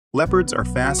Leopards are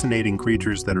fascinating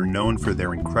creatures that are known for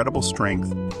their incredible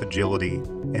strength, agility,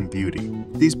 and beauty.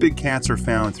 These big cats are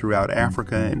found throughout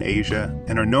Africa and Asia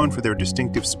and are known for their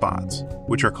distinctive spots,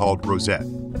 which are called rosettes.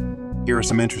 Here are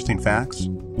some interesting facts.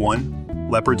 1.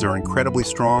 Leopards are incredibly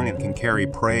strong and can carry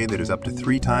prey that is up to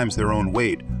 3 times their own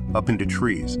weight up into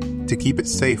trees to keep it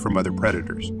safe from other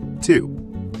predators. 2.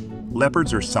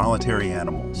 Leopards are solitary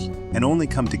animals and only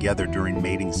come together during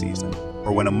mating season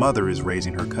or when a mother is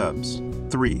raising her cubs.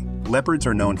 3. Leopards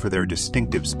are known for their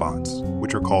distinctive spots,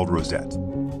 which are called rosettes.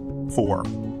 4.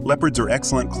 Leopards are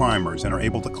excellent climbers and are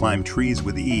able to climb trees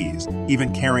with ease,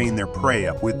 even carrying their prey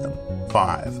up with them.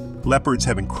 5. Leopards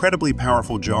have incredibly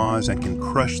powerful jaws and can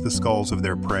crush the skulls of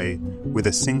their prey with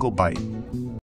a single bite.